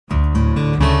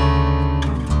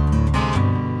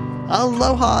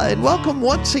Aloha and welcome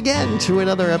once again to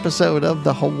another episode of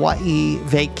the Hawaii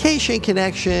Vacation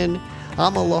Connection.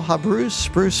 I'm Aloha Bruce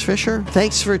Fisher.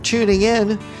 Thanks for tuning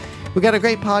in. We got a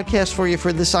great podcast for you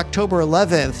for this October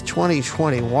 11th,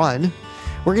 2021.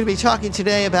 We're going to be talking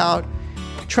today about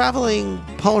traveling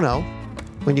Pono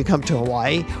when you come to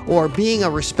Hawaii, or being a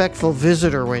respectful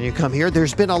visitor when you come here.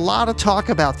 There's been a lot of talk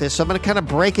about this, so I'm going to kind of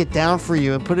break it down for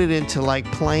you and put it into like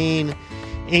plain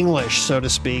English, so to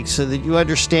speak, so that you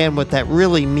understand what that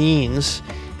really means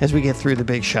as we get through the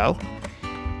big show.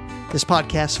 This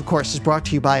podcast, of course, is brought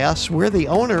to you by us. We're the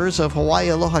owners of Hawaii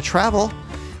Aloha Travel.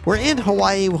 We're in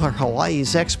Hawaii. We're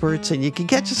Hawaii's experts, and you can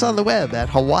catch us on the web at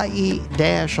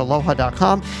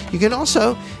hawaii-aloha.com. You can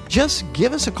also just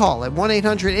give us a call at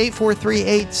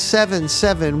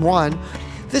 1-800-843-8771.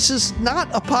 This is not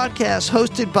a podcast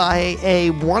hosted by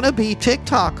a wannabe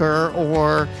TikToker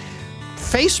or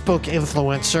Facebook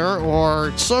influencer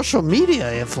or social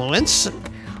media influence.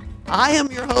 I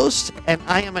am your host, and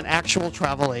I am an actual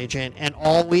travel agent, and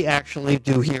all we actually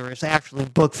do here is actually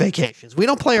book vacations. We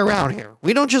don't play around here.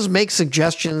 We don't just make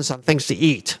suggestions on things to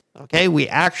eat, okay? We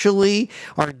actually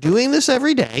are doing this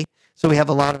every day, so we have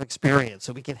a lot of experience,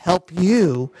 so we can help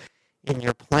you in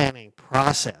your planning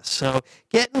process. So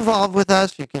get involved with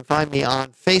us. You can find me on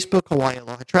Facebook, Hawaii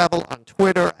Aloha Travel, on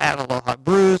Twitter, at Aloha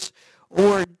Bruce,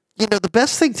 or, you know, the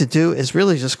best thing to do is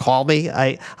really just call me.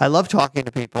 I love talking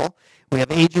to people. We have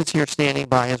agents here standing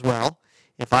by as well.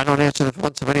 If I don't answer the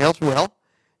phone, somebody else will.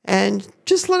 And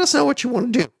just let us know what you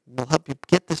want to do. We'll help you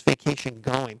get this vacation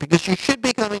going, because you should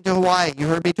be coming to Hawaii. You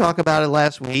heard me talk about it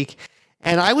last week.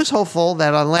 And I was hopeful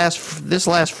that on this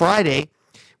last Friday,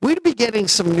 we'd be getting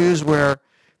some news where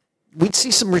we'd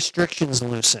see some restrictions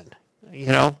loosen, you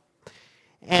know?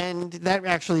 And that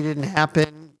actually didn't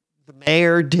happen. The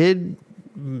mayor did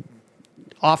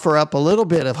offer up a little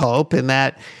bit of hope in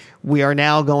that we are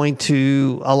now going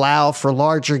to allow for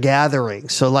larger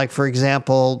gatherings. So like, for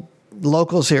example,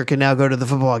 locals here can now go to the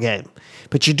football game,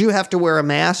 but you do have to wear a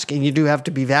mask and you do have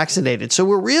to be vaccinated. So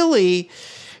we're really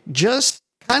just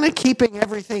kind of keeping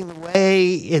everything the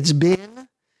way it's been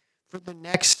for the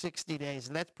next 60 days.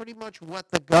 And that's pretty much what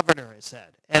the governor has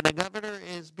said. And the governor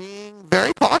is being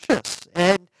very cautious.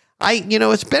 And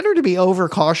it's better to be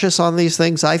overcautious on these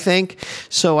things, I think.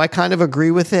 So I kind of agree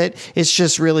with it. It's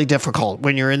just really difficult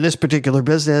when you're in this particular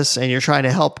business and you're trying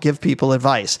to help give people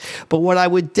advice. But what I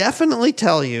would definitely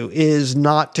tell you is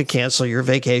not to cancel your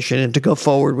vacation and to go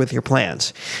forward with your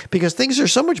plans, because things are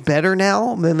so much better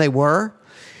now than they were,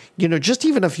 just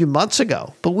even a few months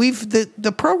ago. But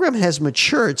the program has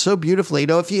matured so beautifully.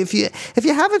 If you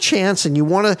have a chance and you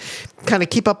want to kind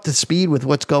of keep up the speed with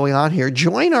what's going on here,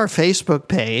 join our Facebook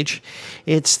page.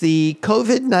 It's the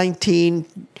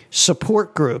COVID-19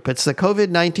 support group. It's the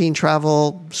COVID-19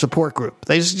 travel support group.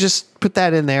 They just put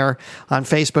that in there on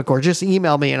Facebook, or just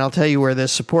email me and I'll tell you where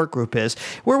this support group is,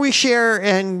 where we share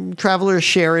and travelers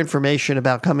share information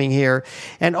about coming here.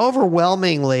 And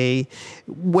overwhelmingly,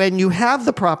 when you have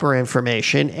the proper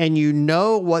information and you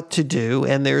know what to do,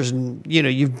 and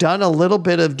you've done a little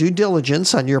bit of due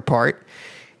diligence on your part,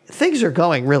 things are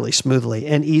going really smoothly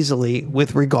and easily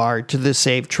with regard to the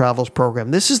Safe Travels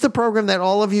program. This is the program that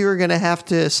all of you are going to have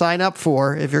to sign up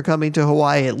for if you're coming to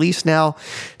Hawaii, at least now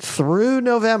through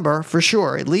November, for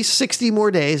sure, at least 60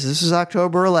 more days. This is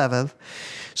October 11th.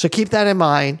 So keep that in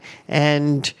mind,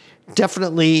 and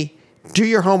definitely do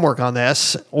your homework on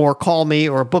this, or call me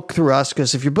or book through us,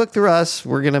 because if you book through us,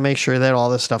 we're going to make sure that all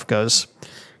this stuff goes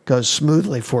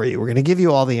smoothly for you. We're going to give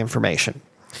you all the information.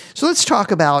 So let's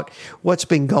talk about what's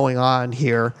been going on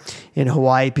here in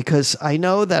Hawaii, because I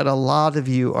know that a lot of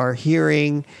you are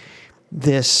hearing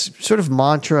this sort of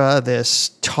mantra,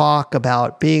 this talk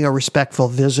about being a respectful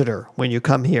visitor when you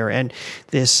come here, and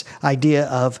this idea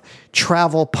of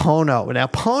travel Pono. Now,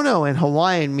 Pono in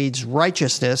Hawaiian means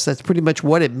righteousness. That's pretty much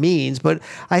what it means. But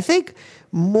I think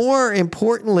more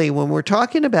importantly, when we're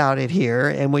talking about it here,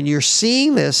 and when you're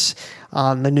seeing this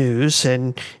on the news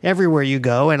and everywhere you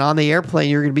go, and on the airplane,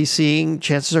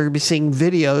 chances are you're going to be seeing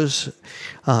videos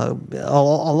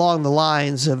along the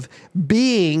lines of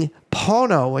being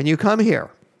Pono when you come here.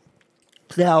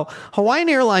 Now, Hawaiian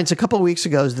Airlines, a couple of weeks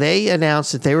ago, they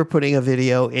announced that they were putting a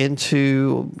video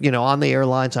into, on the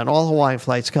airlines, on all Hawaiian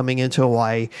flights coming into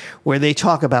Hawaii, where they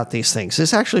talk about these things.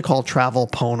 It's actually called Travel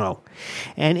Pono.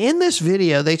 And in this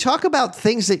video, they talk about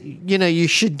things that, you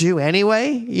should do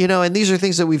anyway, and these are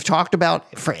things that we've talked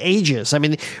about for ages. I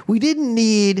mean, we didn't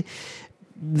need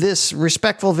this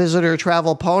respectful visitor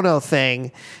travel Pono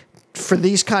thing for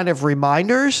these kind of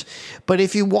reminders. But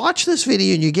if you watch this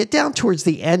video and you get down towards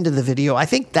the end of the video, I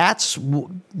think that's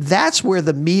where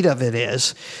the meat of it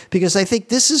is, because I think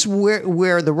this is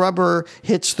where the rubber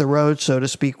hits the road, so to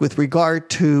speak, with regard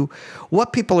to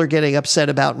what people are getting upset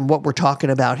about and what we're talking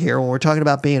about here when we're talking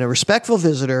about being a respectful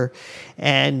visitor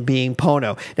and being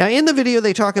Pono. Now, in the video,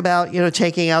 they talk about,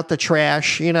 taking out the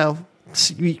trash,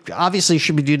 obviously you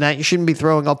should be doing that. You shouldn't be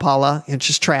throwing opala, it's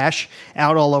just trash,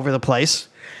 out all over the place.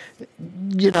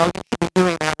 You should be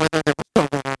doing that whether there was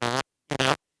COVID or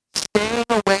not. Staying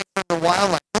away from the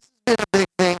wildlife. This has been a big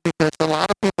thing because a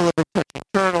lot of people have been touching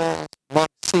turtles, long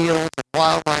seals, and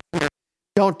wildlife here.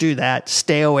 Don't do that.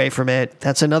 Stay away from it.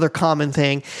 That's another common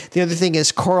thing. The other thing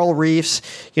is coral reefs.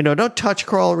 Don't touch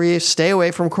coral reefs. Stay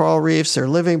away from coral reefs. They're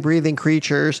living, breathing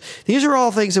creatures. These are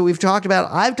all things that we've talked about.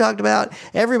 I've talked about.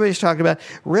 Everybody's talked about.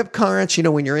 Rip currents.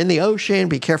 When you're in the ocean,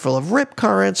 be careful of rip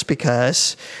currents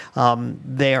because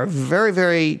they are very,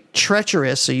 very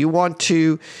treacherous. So you want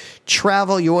to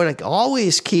travel. You want to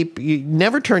always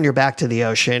never turn your back to the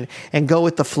ocean and go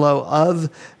with the flow of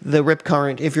the rip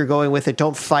current. If you're going with it,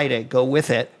 don't fight it. Go with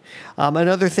it.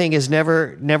 Another thing is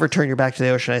never turn your back to the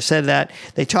ocean. I said that.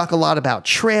 They talk a lot about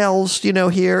trails,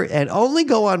 here, and only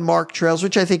go on marked trails,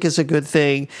 which I think is a good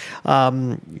thing.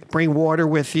 Bring water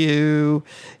with you,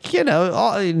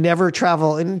 never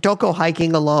travel and don't go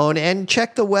hiking alone, and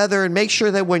check the weather and make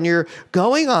sure that when you're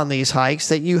going on these hikes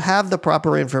that you have the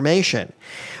proper information.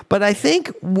 But I think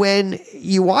when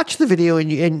you watch the video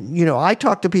and I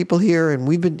talk to people here and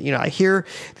we've been, I hear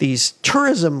these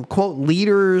tourism, quote,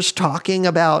 leaders talking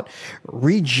about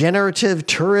regenerative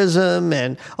tourism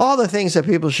and all the things that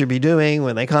people should be doing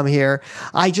when they come here.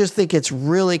 I just think it's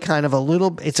really kind of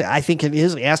I think it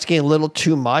is asking a little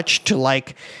too much to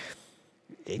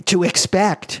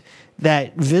expect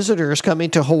that visitors coming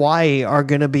to Hawaii are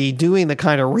going to be doing the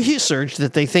kind of research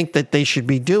that they think that they should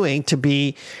be doing to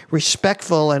be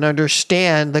respectful and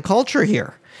understand the culture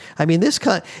here. I mean,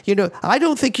 I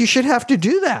don't think you should have to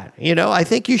do that. I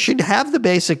think you should have the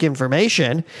basic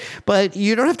information, but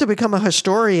you don't have to become a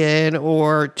historian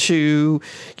or to,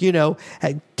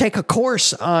 take a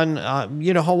course on,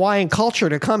 Hawaiian culture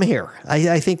to come here.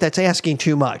 I think that's asking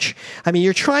too much. I mean,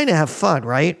 you're trying to have fun,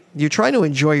 right? You're trying to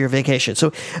enjoy your vacation.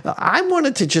 So I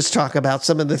wanted to just talk about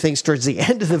some of the things towards the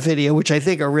end of the video, which I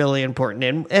think are really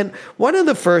important. And one of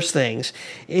the first things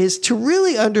is to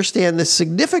really understand the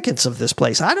significance of this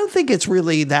place. I don't think it's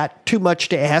really that too much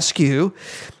to ask you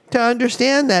to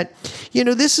understand that,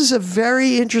 this is a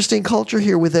very interesting culture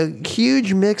here with a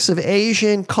huge mix of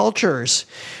Asian cultures.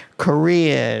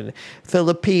 Korean,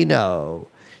 Filipino,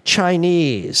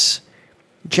 Chinese,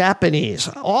 Japanese.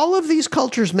 All of these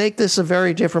cultures make this a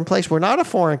very different place. We're not a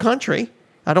foreign country.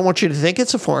 I don't want you to think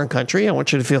it's a foreign country. I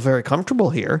want you to feel very comfortable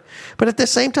here. But at the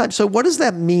same time, so what does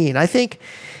that mean? I think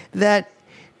that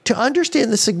to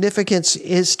understand the significance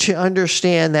is to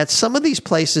understand that some of these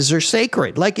places are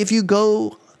sacred. Like if you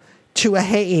go to a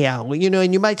heiau,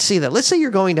 and you might see that. Let's say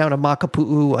you're going down to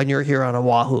Makapu'u and you're here on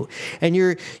Oahu, and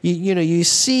you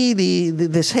see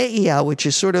this heiau, which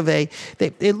is sort of it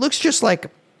looks just like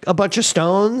a bunch of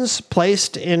stones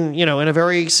placed in a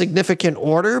very significant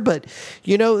order, but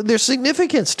there's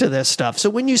significance to this stuff. So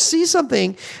when you see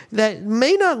something that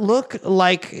may not look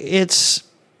like it's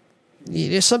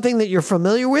something that you're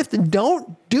familiar with,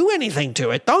 don't do anything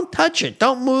to it. Don't touch it.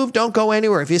 Don't move. Don't go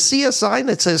anywhere. If you see a sign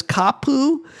that says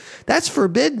kapu, that's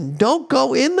forbidden. Don't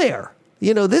go in there.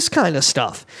 This kind of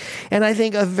stuff. And I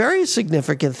think a very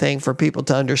significant thing for people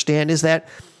to understand is that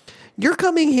you're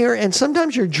coming here and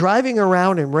sometimes you're driving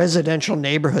around in residential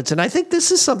neighborhoods. And I think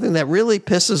this is something that really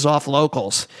pisses off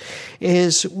locals,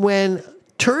 is when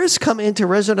tourists come into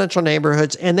residential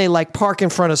neighborhoods and they park in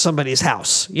front of somebody's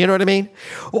house. You know what I mean?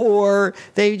 Or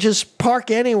they just park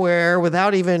anywhere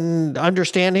without even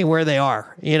understanding where they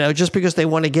are, just because they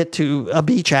want to get to a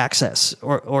beach access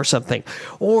or something.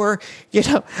 Or,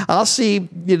 I'll see,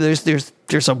 there's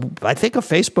I think a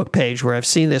Facebook page where I've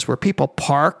seen this, where people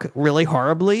park really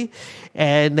horribly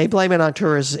and they blame it on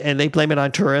tourists, and they blame it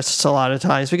on tourists a lot of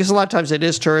times, because a lot of times it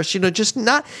is tourists, just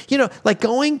not, like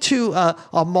going to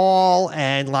a mall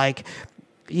and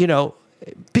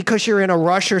because you're in a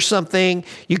rush or something,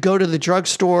 you go to the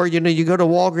drugstore, you go to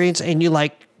Walgreens and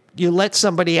you let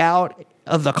somebody out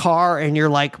of the car and you're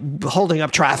holding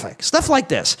up traffic, stuff like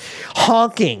this,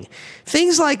 honking,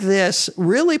 things like this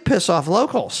really piss off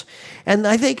locals. And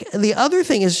I think the other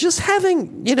thing is just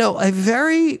having, a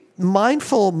very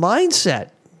mindful mindset.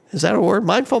 Is that a word?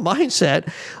 Mindful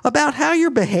mindset about how you're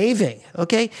behaving.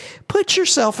 Okay. Put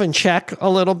yourself in check a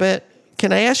little bit.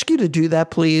 Can I ask you to do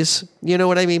that, please? You know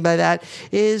what I mean by that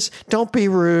is don't be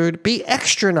rude, be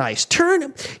extra nice.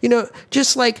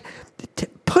 Just like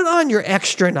put on your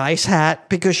extra nice hat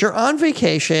because you're on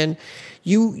vacation.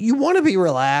 You want to be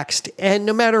relaxed, and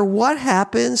no matter what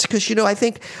happens, because, I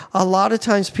think a lot of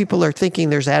times people are thinking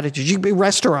there's attitudes.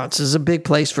 Restaurants is a big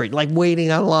place for it, like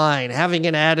waiting online, having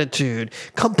an attitude,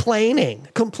 complaining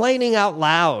out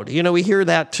loud. We hear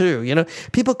that too.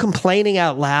 People complaining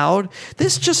out loud.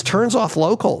 This just turns off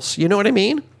locals. You know what I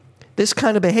mean? This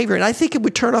kind of behavior. And I think it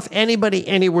would turn off anybody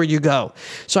anywhere you go.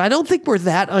 So I don't think we're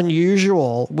that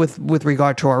unusual with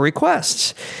regard to our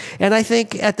requests. And I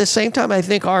think at the same time, I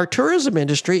think our tourism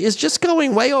industry is just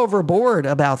going way overboard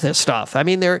about this stuff. I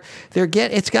mean,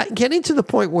 it's getting to the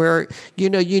point where, you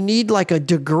need like a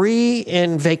degree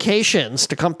in vacations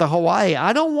to come to Hawaii.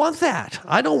 I don't want that.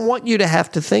 I don't want you to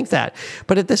have to think that.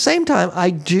 But at the same time, I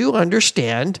do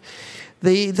understand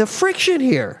the friction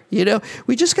here.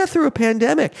 We just got through a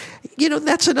pandemic.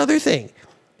 That's another thing.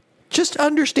 Just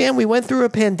understand we went through a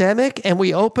pandemic and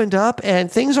we opened up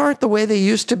and things aren't the way they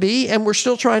used to be and we're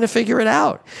still trying to figure it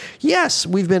out. Yes,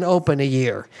 we've been open a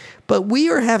year, but we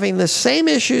are having the same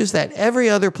issues that every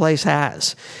other place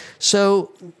has.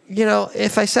 So,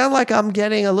 if I sound like I'm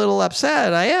getting a little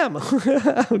upset, I am.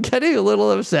 I'm getting a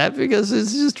little upset because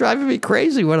it's just driving me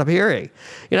crazy what I'm hearing.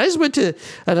 I just went to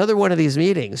another one of these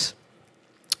meetings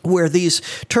where these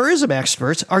tourism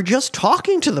experts are just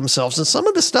talking to themselves, and some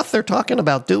of the stuff they're talking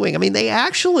about doing, I mean, they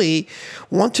actually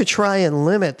want to try and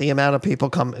limit the amount of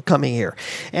people coming here.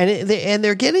 And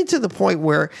they're getting to the point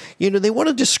where, they want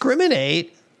to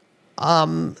discriminate. They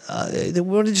want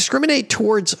to discriminate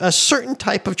towards a certain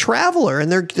type of traveler,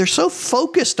 and they're so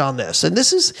focused on this. And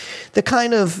this is the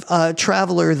kind of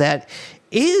traveler that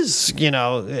is,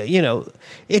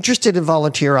 interested in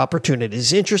volunteer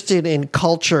opportunities, interested in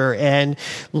culture and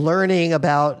learning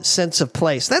about sense of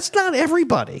place. That's not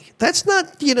everybody. That's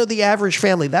not, the average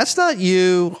family. That's not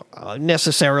you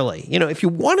necessarily. If you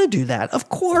want to do that, of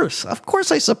course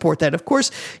I support that. Of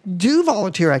course, do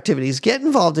volunteer activities, get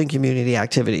involved in community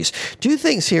activities, do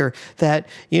things here that,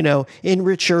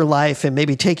 enrich your life and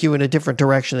maybe take you in a different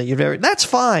direction that you've never, that's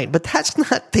fine. But that's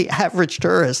not the average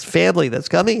tourist family that's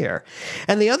coming here.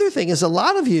 And the other thing is a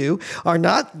lot of you are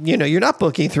not, you're not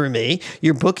booking through me.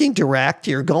 You're booking direct.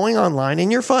 You're going online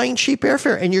and you're finding cheap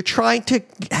airfare and you're trying to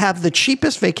have the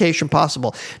cheapest vacation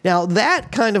possible. Now,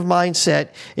 that kind of mindset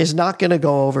is not going to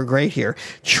go over great here.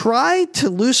 Try to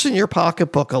loosen your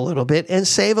pocketbook a little bit and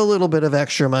save a little bit of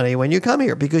extra money when you come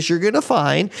here, because you're going to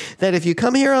find that if you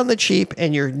come here on the cheap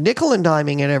and you're nickel and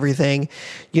diming and everything,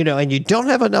 and you don't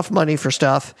have enough money for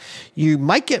stuff, you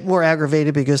might get more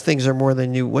aggravated because things are more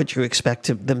than what you expect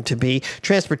them to be.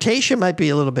 Transportation might be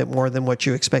a little bit more than what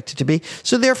you expect it to be.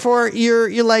 So therefore,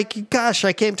 you're like, gosh,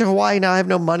 I came to Hawaii, now I have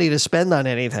no money to spend on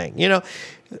anything.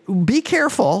 Be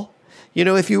careful.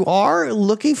 If you are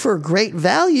looking for great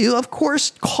value, of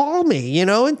course, call me,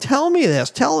 and tell me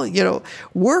this.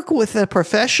 Work with a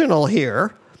professional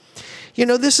here.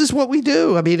 This is what we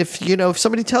do. I mean, if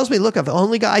somebody tells me, look,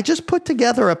 I just put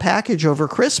together a package over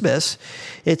Christmas.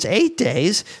 It's 8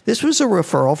 days. This was a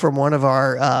referral from one of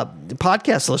our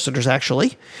podcast listeners,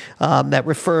 actually, that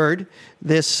referred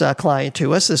this client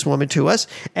to us, this woman to us.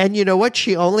 And you know what?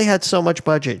 She only had so much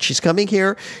budget. She's coming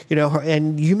here,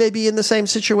 and you may be in the same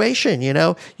situation.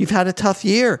 You've had a tough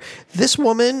year. This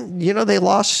woman, they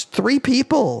lost 3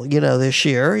 people, this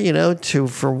year,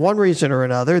 for one reason or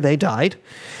another, they died.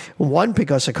 One,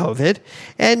 because of COVID.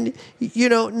 And,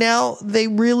 now they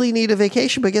really need a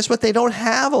vacation. But guess what? They don't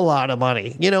have a lot of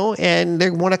money, and they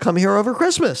want to come here over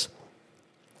Christmas.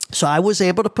 So I was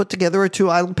able to put together a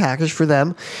 2-island package for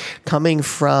them coming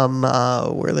from,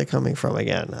 where are they coming from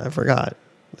again? I forgot.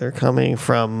 They're coming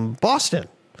from Boston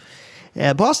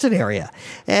area.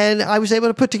 And I was able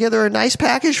to put together a nice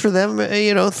package for them,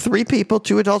 3 people,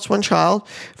 2 adults, 1 child,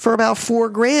 for about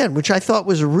 $4,000, which I thought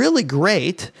was really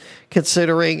great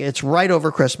considering it's right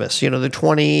over Christmas. They're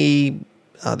coming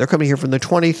here from the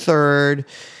 23rd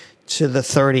to the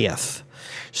 30th.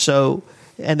 So,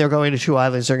 and they're going to 2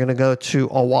 islands. They're going to go to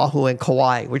Oahu and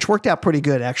Kauai, which worked out pretty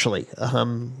good actually,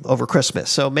 over Christmas.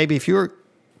 So maybe if you're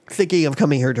thinking of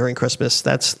coming here during Christmas,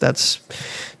 that's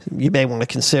you may want to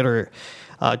consider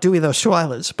doing those 2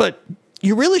 islands. But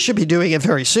you really should be doing it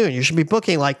very soon. You should be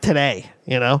booking like today,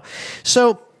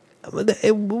 So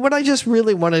what I just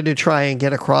really wanted to try and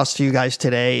get across to you guys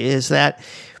today is that,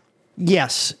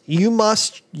 yes, you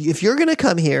must, if you're going to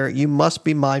come here, you must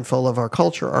be mindful of our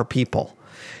culture, our people.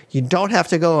 You don't have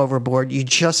to go overboard. You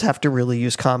just have to really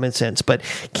use common sense. But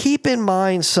keep in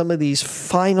mind some of these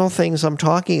final things I'm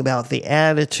talking about, the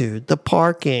attitude, the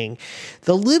parking,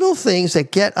 the little things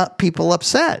that get people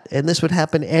upset. And this would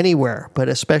happen anywhere, but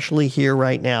especially here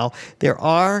right now.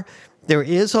 There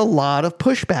is a lot of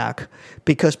pushback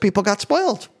because people got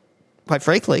spoiled, quite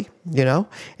frankly,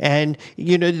 and,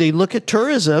 they look at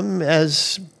tourism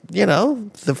as,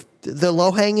 the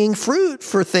low-hanging fruit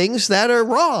for things that are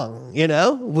wrong,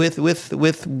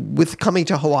 with coming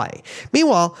to Hawaii.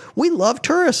 Meanwhile, we love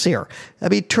tourists here. I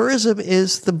mean, tourism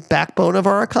is the backbone of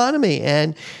our economy.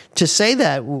 And to say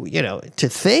that, to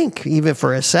think even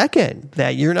for a second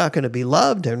that you're not going to be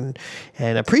loved and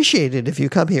appreciated if you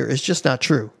come here is just not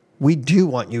true. We do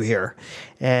want you here,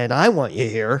 and I want you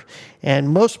here.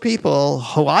 And most people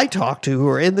who I talk to who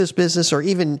are in this business or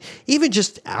even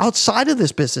just outside of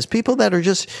this business, people that are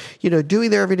just, doing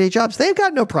their everyday jobs, they've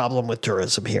got no problem with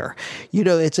tourism here.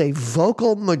 It's a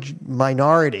vocal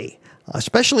minority,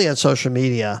 especially on social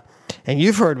media. And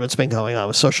you've heard what's been going on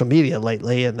with social media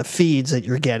lately and the feeds that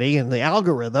you're getting and the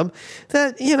algorithm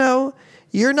that,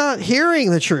 you're not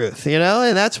hearing the truth,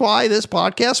 and that's why this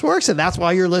podcast works. And that's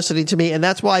why you're listening to me. And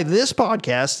that's why this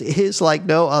podcast is like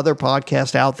no other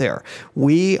podcast out there.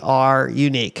 We are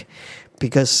unique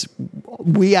because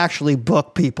we actually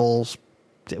book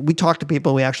we talk to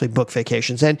people, we actually book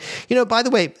vacations. And, by the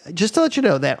way, just to let you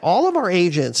know that all of our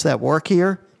agents that work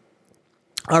here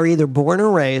are either born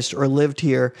or raised or lived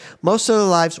here most of their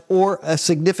lives or a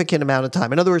significant amount of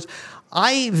time. In other words,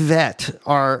 I vet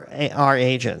our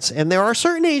agents, and there are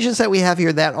certain agents that we have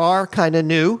here that are kind of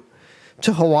new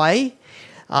to Hawaii,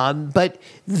 but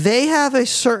they have a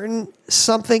certain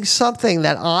something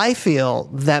that I feel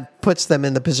that puts them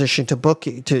in the position to book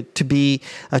to be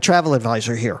a travel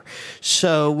advisor here.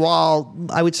 So while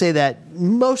I would say that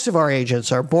most of our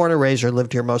agents are born or raised or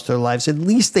lived here most of their lives, at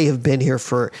least they have been here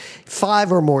for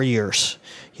 5 or more years.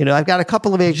 I've got a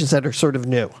couple of agents that are sort of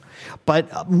new.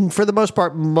 But for the most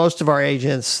part, most of our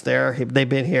agents, they've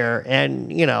been here.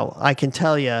 And, I can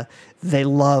tell you, they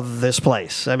love this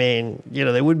place. I mean,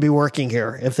 they wouldn't be working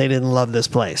here if they didn't love this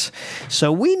place.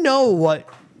 So we know what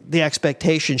the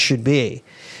expectation should be.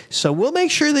 So we'll make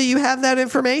sure that you have that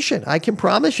information. I can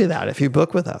promise you that if you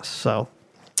book with us. So,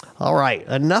 all right,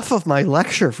 enough of my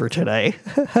lecture for today.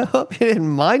 I hope you didn't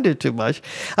mind it too much.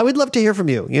 I would love to hear from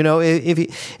you.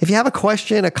 If you have a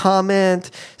question, a comment,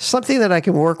 something that I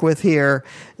can work with here,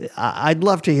 I'd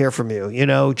love to hear from you.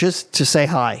 Just to say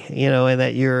hi, and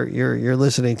that you're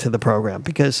listening to the program,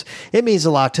 because it means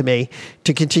a lot to me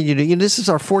to continue to. This is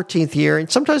our 14th year, and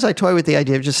sometimes I toy with the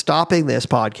idea of just stopping this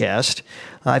podcast.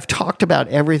 I've talked about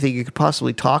everything you could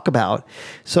possibly talk about.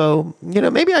 So,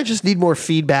 maybe I just need more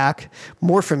feedback,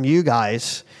 more from you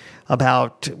guys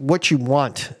about what you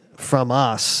want from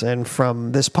us and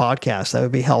from this podcast. That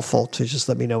would be helpful to just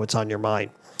let me know what's on your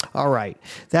mind. All right,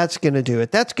 that's going to do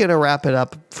it. That's going to wrap it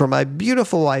up for my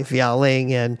beautiful wife,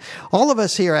 Yaling, and all of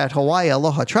us here at Hawaii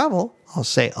Aloha Travel. I'll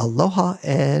say aloha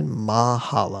and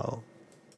mahalo.